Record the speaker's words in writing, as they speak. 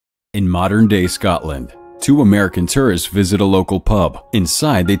In modern-day Scotland, two American tourists visit a local pub.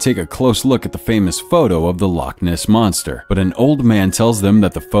 Inside, they take a close look at the famous photo of the Loch Ness Monster, but an old man tells them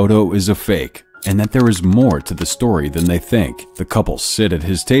that the photo is a fake and that there is more to the story than they think. The couple sit at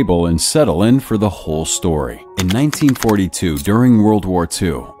his table and settle in for the whole story. In 1942, during World War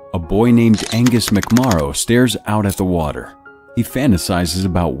II, a boy named Angus McMorrow stares out at the water. He fantasizes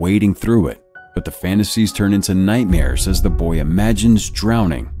about wading through it, but the fantasies turn into nightmares as the boy imagines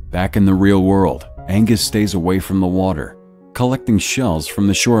drowning. Back in the real world, Angus stays away from the water, collecting shells from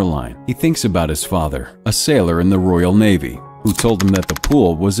the shoreline. He thinks about his father, a sailor in the Royal Navy, who told him that the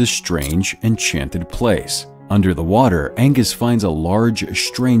pool was a strange, enchanted place. Under the water, Angus finds a large,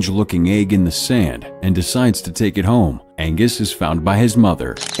 strange-looking egg in the sand and decides to take it home. Angus is found by his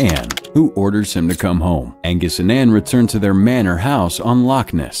mother, Anne, who orders him to come home. Angus and Anne return to their manor house on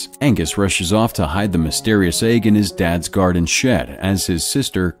Loch Ness. Angus rushes off to hide the mysterious egg in his dad's garden shed as his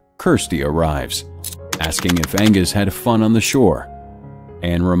sister, Kirsty, arrives, asking if Angus had fun on the shore.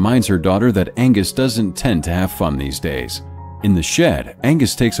 Anne reminds her daughter that Angus doesn't tend to have fun these days. In the shed,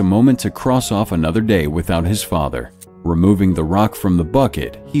 Angus takes a moment to cross off another day without his father. Removing the rock from the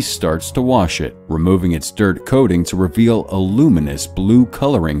bucket, he starts to wash it, removing its dirt coating to reveal a luminous blue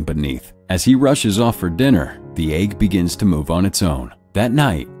coloring beneath. As he rushes off for dinner, the egg begins to move on its own. That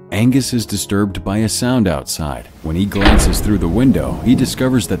night, Angus is disturbed by a sound outside. When he glances through the window, he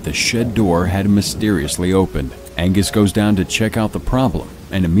discovers that the shed door had mysteriously opened. Angus goes down to check out the problem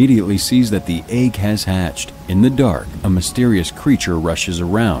and immediately sees that the egg has hatched. In the dark, a mysterious creature rushes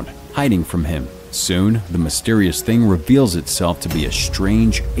around, hiding from him. Soon, the mysterious thing reveals itself to be a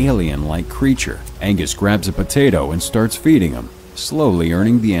strange, alien-like creature. Angus grabs a potato and starts feeding him, slowly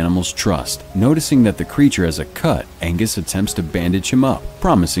earning the animal's trust. Noticing that the creature has a cut, Angus attempts to bandage him up,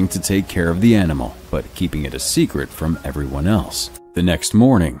 promising to take care of the animal, but keeping it a secret from everyone else. The next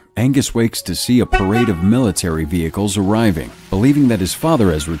morning, Angus wakes to see a parade of military vehicles arriving. Believing that his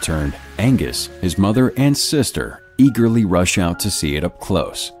father has returned, Angus, his mother, and sister eagerly rush out to see it up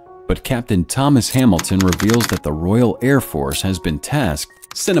close. But Captain Thomas Hamilton reveals that the Royal Air Force has been tasked.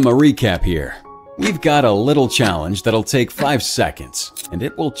 Cinema recap here. We've got a little challenge that'll take 5 seconds, and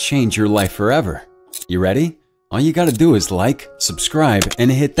it will change your life forever. You ready? All you gotta do is like, subscribe,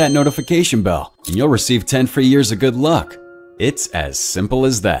 and hit that notification bell, and you'll receive 10 free years of good luck. It's as simple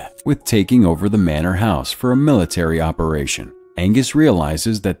as that. With taking over the manor house for a military operation, Angus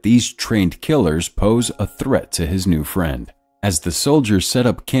realizes that these trained killers pose a threat to his new friend. As the soldiers set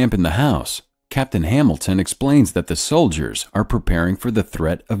up camp in the house, Captain Hamilton explains that the soldiers are preparing for the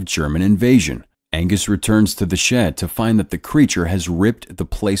threat of German invasion. Angus returns to the shed to find that the creature has ripped the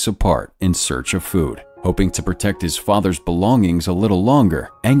place apart in search of food. Hoping to protect his father's belongings a little longer,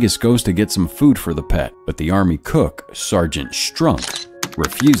 Angus goes to get some food for the pet, but the army cook, Sergeant Strunk,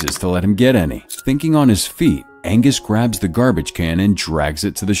 refuses to let him get any. Thinking on his feet, Angus grabs the garbage can and drags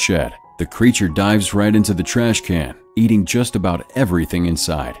it to the shed. The creature dives right into the trash can, eating just about everything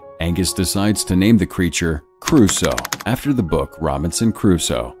inside. Angus decides to name the creature Crusoe, after the book Robinson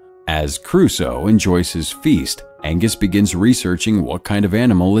Crusoe. As Crusoe enjoys his feast, Angus begins researching what kind of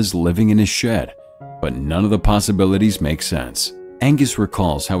animal is living in his shed, but none of the possibilities make sense. Angus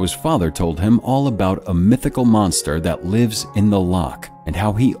recalls how his father told him all about a mythical monster that lives in the loch and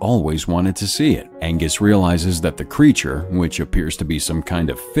how he always wanted to see it. Angus realizes that the creature, which appears to be some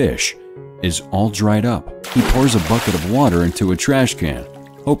kind of fish, is all dried up. He pours a bucket of water into a trash can,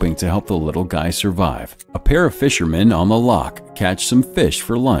 hoping to help the little guy survive. A pair of fishermen on the loch catch some fish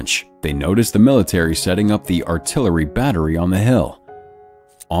for lunch. They notice the military setting up the artillery battery on the hill.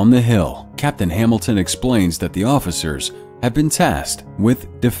 On the hill, Captain Hamilton explains that the officers have been tasked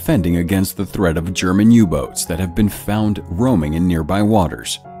with defending against the threat of German U-boats that have been found roaming in nearby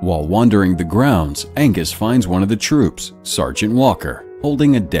waters. While wandering the grounds, Angus finds one of the troops, Sergeant Walker,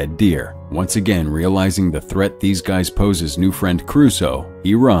 holding a dead deer. Once again realizing the threat these guys pose his new friend Crusoe,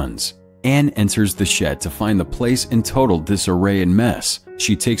 he runs. Anne enters the shed to find the place in total disarray and mess.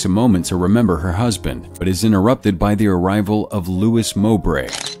 She takes a moment to remember her husband, but is interrupted by the arrival of Louis Mowbray,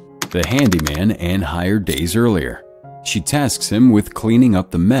 the handyman Anne hired days earlier. She tasks him with cleaning up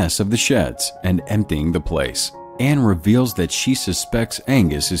the mess of the sheds and emptying the place. Anne reveals that she suspects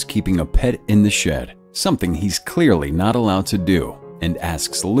Angus is keeping a pet in the shed, something he's clearly not allowed to do, and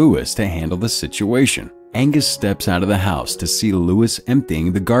asks Louis to handle the situation. Angus steps out of the house to see Louis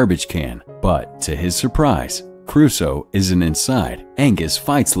emptying the garbage can, but to his surprise, Crusoe isn't inside. Angus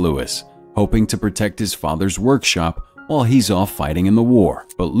fights Louis, hoping to protect his father's workshop while he's off fighting in the war,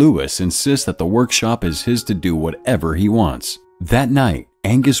 but Louis insists that the workshop is his to do whatever he wants. That night,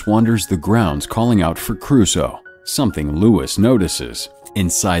 Angus wanders the grounds calling out for Crusoe, something Louis notices.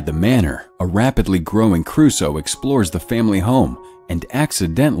 Inside the manor, a rapidly growing Crusoe explores the family home and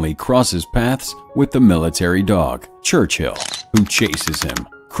accidentally crosses paths with the military dog, Churchill, who chases him.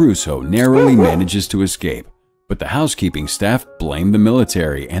 Crusoe narrowly manages to escape, but the housekeeping staff blame the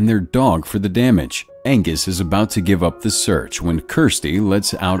military and their dog for the damage. Angus is about to give up the search when Kirsty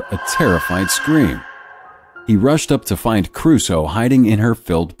lets out a terrified scream. He rushed up to find Crusoe hiding in her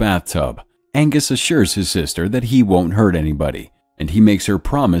filled bathtub. Angus assures his sister that he won't hurt anybody, and he makes her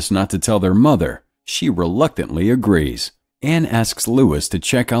promise not to tell their mother. She reluctantly agrees. Anne asks Lewis to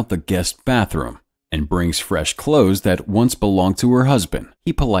check out the guest bathroom and brings fresh clothes that once belonged to her husband.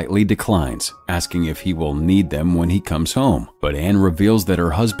 He politely declines, asking if he will need them when he comes home, but Anne reveals that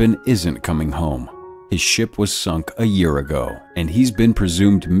her husband isn't coming home. His ship was sunk a year ago, and he's been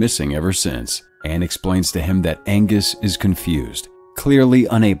presumed missing ever since. Anne explains to him that Angus is confused, clearly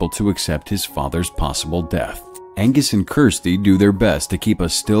unable to accept his father's possible death. Angus and Kirsty do their best to keep a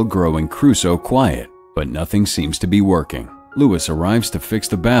still-growing Crusoe quiet, but nothing seems to be working. Lewis arrives to fix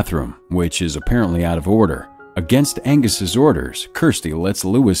the bathroom, which is apparently out of order. Against Angus's orders, Kirsty lets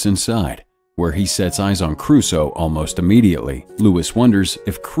Lewis inside, where he sets eyes on Crusoe almost immediately. Lewis wonders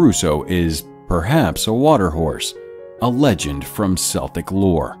if Crusoe is perhaps a water horse, a legend from Celtic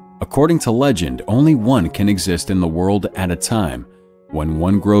lore. According to legend, only one can exist in the world at a time. When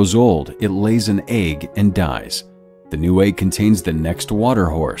one grows old, it lays an egg and dies. The new egg contains the next water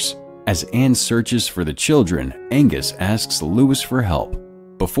horse. As Anne searches for the children, Angus asks Lewis for help.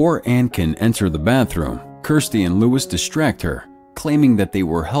 Before Anne can enter the bathroom, Kirsty and Lewis distract her, claiming that they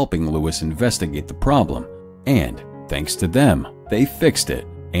were helping Lewis investigate the problem. And, thanks to them, they fixed it.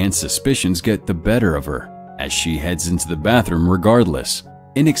 Anne's suspicions get the better of her, as she heads into the bathroom regardless.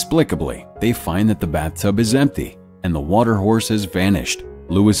 Inexplicably, they find that the bathtub is empty, and the water horse has vanished.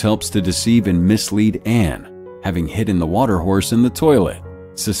 Lewis helps to deceive and mislead Anne, having hidden the water horse in the toilet.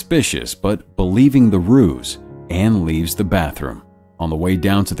 Suspicious but believing the ruse, Anne leaves the bathroom. On the way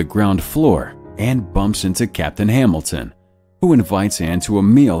down to the ground floor, Anne bumps into Captain Hamilton, who invites Anne to a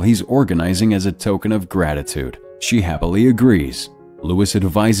meal he's organizing as a token of gratitude. She happily agrees. Lewis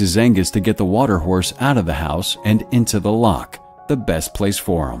advises Angus to get the water horse out of the house and into the lock, the best place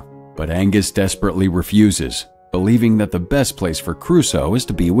for him. But Angus desperately refuses, believing that the best place for Crusoe is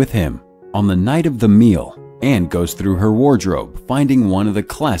to be with him. On the night of the meal, Anne goes through her wardrobe, finding one of the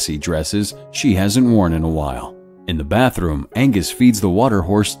classy dresses she hasn't worn in a while. In the bathroom, Angus feeds the water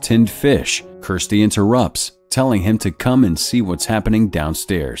horse tinned fish. Kirsty interrupts, telling him to come and see what's happening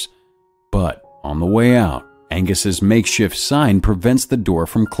downstairs. But on the way out, Angus's makeshift sign prevents the door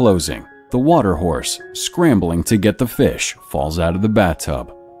from closing. The water horse, scrambling to get the fish, falls out of the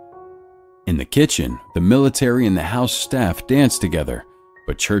bathtub. In the kitchen, the military and the house staff dance together,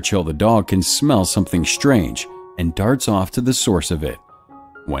 but Churchill the dog can smell something strange and darts off to the source of it.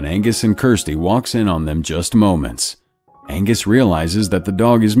 When Angus and Kirsty walks in on them just moments, Angus realizes that the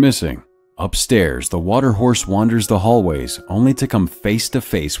dog is missing. Upstairs, the water horse wanders the hallways only to come face to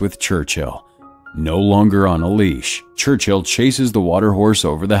face with Churchill. No longer on a leash, Churchill chases the water horse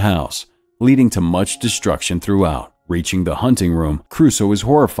over the house, leading to much destruction throughout. Reaching the hunting room, Crusoe is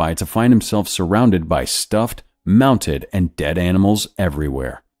horrified to find himself surrounded by stuffed, mounted, and dead animals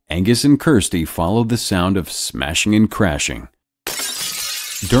everywhere. Angus and Kirsty follow the sound of smashing and crashing.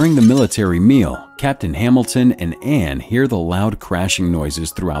 During the military meal, Captain Hamilton and Anne hear the loud crashing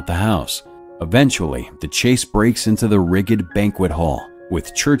noises throughout the house. Eventually, the chase breaks into the rigged banquet hall,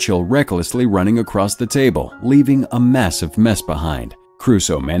 with Churchill recklessly running across the table, leaving a massive mess behind.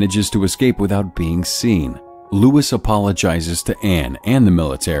 Crusoe manages to escape without being seen. Lewis apologizes to Anne and the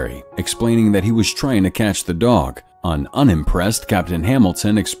military, explaining that he was trying to catch the dog. Unimpressed, Captain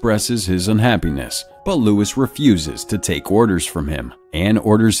Hamilton expresses his unhappiness, but Lewis refuses to take orders from him. Anne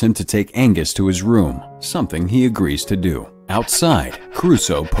orders him to take Angus to his room, something he agrees to do. Outside,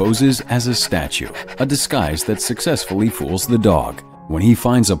 Crusoe poses as a statue, a disguise that successfully fools the dog. When he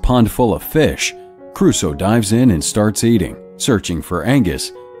finds a pond full of fish, Crusoe dives in and starts eating. Searching for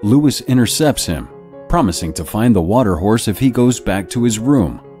Angus, Lewis intercepts him, promising to find the water horse if he goes back to his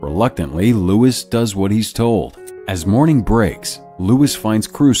room. Reluctantly, Lewis does what he's told. As morning breaks, Lewis finds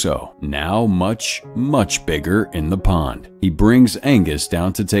Crusoe, now much bigger, in the pond. He brings Angus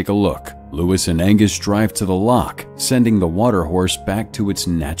down to take a look. Lewis and Angus drive to the lock, sending the water horse back to its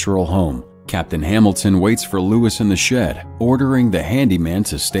natural home. Captain Hamilton waits for Lewis in the shed, ordering the handyman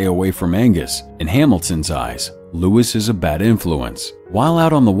to stay away from Angus. In Hamilton's eyes, Lewis is a bad influence. While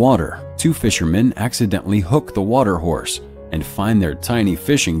out on the water, two fishermen accidentally hook the water horse and find their tiny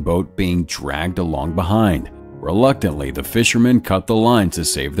fishing boat being dragged along behind. Reluctantly, the fishermen cut the line to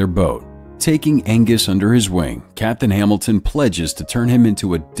save their boat. Taking Angus under his wing, Captain Hamilton pledges to turn him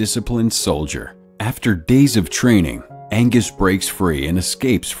into a disciplined soldier. After days of training, Angus breaks free and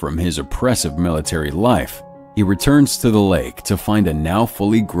escapes from his oppressive military life. He returns to the lake to find a now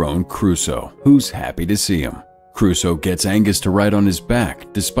fully grown Crusoe, who's happy to see him. Crusoe gets Angus to ride on his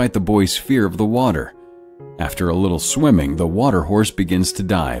back, despite the boy's fear of the water. After a little swimming, the water horse begins to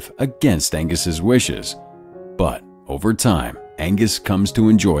dive, against Angus's wishes. But over time, Angus comes to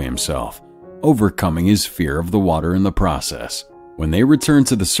enjoy himself, overcoming his fear of the water in the process. When they return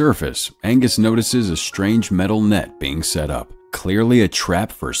to the surface, Angus notices a strange metal net being set up, clearly a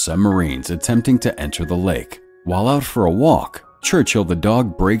trap for submarines attempting to enter the lake. While out for a walk, Churchill the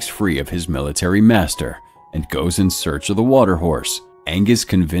dog breaks free of his military master and goes in search of the water horse. Angus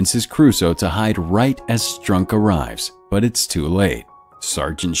convinces Crusoe to hide right as Strunk arrives, but it's too late.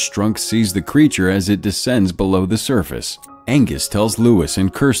 Sergeant Strunk sees the creature as it descends below the surface. Angus tells Lewis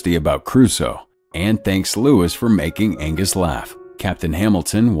and Kirsty about Crusoe, and thanks Lewis for making Angus laugh. Captain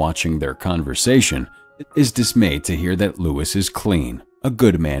Hamilton, watching their conversation, is dismayed to hear that Lewis is clean, a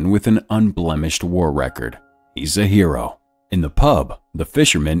good man with an unblemished war record. He's a hero. In the pub, the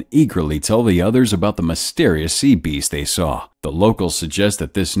fishermen eagerly tell the others about the mysterious sea beast they saw. The locals suggest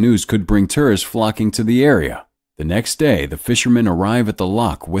that this news could bring tourists flocking to the area. The next day, the fishermen arrive at the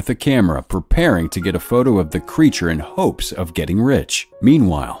loch with a camera, preparing to get a photo of the creature in hopes of getting rich.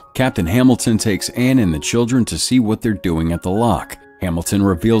 Meanwhile, Captain Hamilton takes Anne and the children to see what they're doing at the loch. Hamilton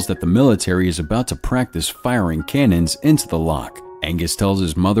reveals that the military is about to practice firing cannons into the loch. Angus tells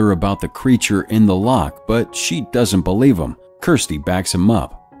his mother about the creature in the loch, but she doesn't believe him. Kirsty backs him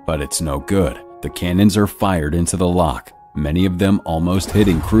up, but it's no good. The cannons are fired into the loch, many of them almost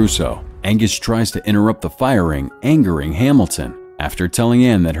hitting Crusoe. Angus tries to interrupt the firing, angering Hamilton. After telling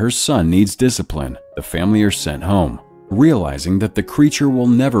Anne that her son needs discipline, the family are sent home. Realizing that the creature will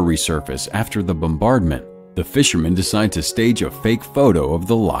never resurface after the bombardment, the fishermen decide to stage a fake photo of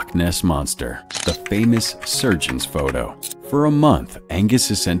the Loch Ness Monster, the famous surgeon's photo. For a month,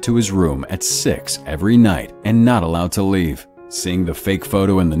 Angus is sent to his room at 6 every night and not allowed to leave. Seeing the fake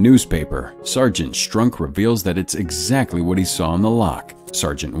photo in the newspaper, Sergeant Strunk reveals that it's exactly what he saw in the loch.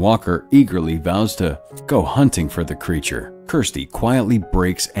 Sergeant Walker eagerly vows to go hunting for the creature. Kirsty quietly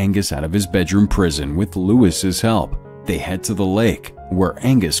breaks Angus out of his bedroom prison with Lewis's help. They head to the lake, where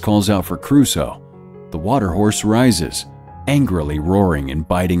Angus calls out for Crusoe. The water horse rises, angrily roaring and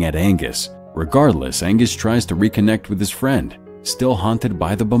biting at Angus. Regardless, Angus tries to reconnect with his friend. Still haunted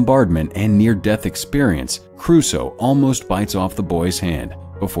by the bombardment and near-death experience, Crusoe almost bites off the boy's hand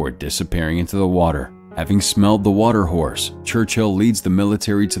before disappearing into the water. Having smelled the water horse, Churchill leads the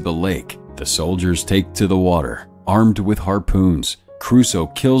military to the lake. The soldiers take to the water, armed with harpoons. Crusoe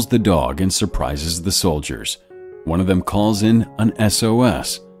kills the dog and surprises the soldiers. One of them calls in an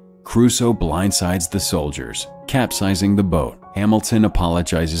SOS. Crusoe blindsides the soldiers, capsizing the boat. Hamilton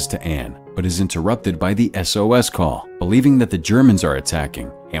apologizes to Anne, but is interrupted by the SOS call. Believing that the Germans are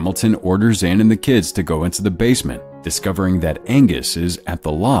attacking, Hamilton orders Anne and the kids to go into the basement. Discovering that Angus is at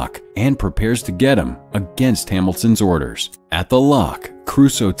the loch, Anne prepares to get him against Hamilton's orders. At the loch,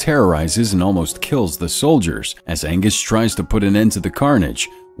 Crusoe terrorizes and almost kills the soldiers as Angus tries to put an end to the carnage,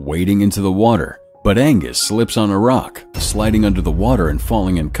 wading into the water. But Angus slips on a rock, sliding under the water and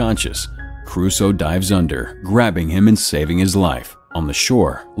falling unconscious. Crusoe dives under, grabbing him and saving his life. On the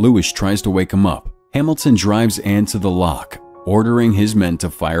shore, Lewis tries to wake him up. Hamilton drives Anne to the loch, ordering his men to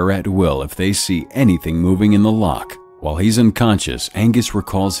fire at will if they see anything moving in the loch. While he's unconscious, Angus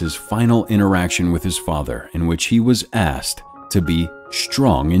recalls his final interaction with his father, in which he was asked to be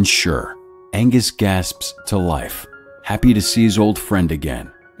strong and sure. Angus gasps to life, happy to see his old friend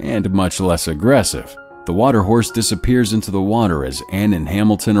again, and much less aggressive. The water horse disappears into the water as Anne and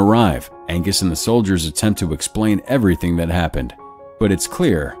Hamilton arrive. Angus and the soldiers attempt to explain everything that happened, but it's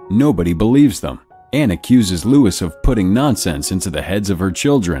clear nobody believes them. Anne accuses Lewis of putting nonsense into the heads of her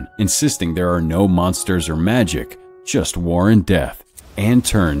children, insisting there are no monsters or magic, just war and death. Anne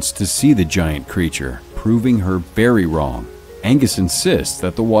turns to see the giant creature, proving her very wrong. Angus insists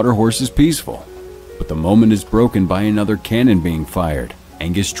that the water horse is peaceful, but the moment is broken by another cannon being fired.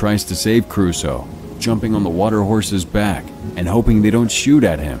 Angus tries to save Crusoe, jumping on the water horse's back and hoping they don't shoot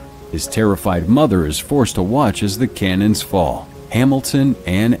at him. His terrified mother is forced to watch as the cannons fall. Hamilton,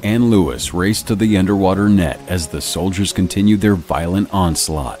 Anne, and Lewis race to the underwater net as the soldiers continue their violent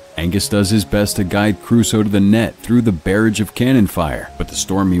onslaught. Angus does his best to guide Crusoe to the net through the barrage of cannon fire, but the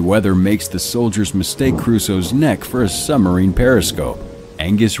stormy weather makes the soldiers mistake Crusoe's neck for a submarine periscope.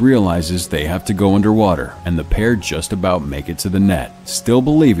 Angus realizes they have to go underwater, and the pair just about make it to the net. Still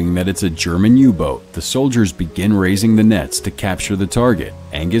believing that it's a German U-boat, the soldiers begin raising the nets to capture the target.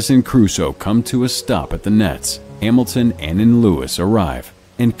 Angus and Crusoe come to a stop at the nets. Hamilton, Anne, and Lewis arrive,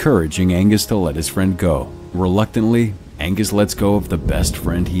 encouraging Angus to let his friend go. Reluctantly, Angus lets go of the best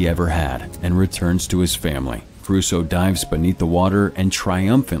friend he ever had and returns to his family. Crusoe dives beneath the water and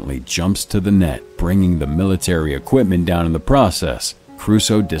triumphantly jumps to the net, bringing the military equipment down in the process.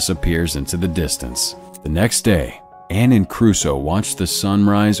 Crusoe disappears into the distance. The next day, Anne and Crusoe watch the sun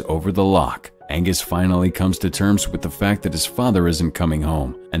rise over the loch. Angus finally comes to terms with the fact that his father isn't coming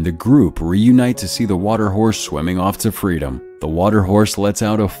home, and the group reunite to see the water horse swimming off to freedom. The water horse lets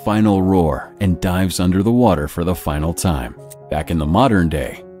out a final roar and dives under the water for the final time. Back in the modern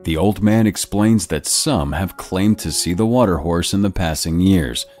day, the old man explains that some have claimed to see the water horse in the passing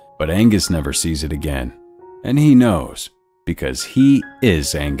years, but Angus never sees it again. And he knows, because he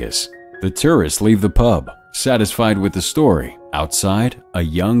is Angus. The tourists leave the pub, satisfied with the story. Outside, a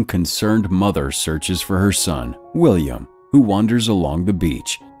young, concerned mother searches for her son, William, who wanders along the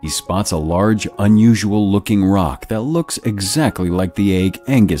beach. He spots a large, unusual-looking rock that looks exactly like the egg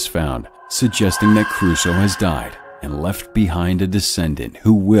Angus found, suggesting that Crusoe has died and left behind a descendant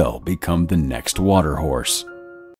who will become the next water horse.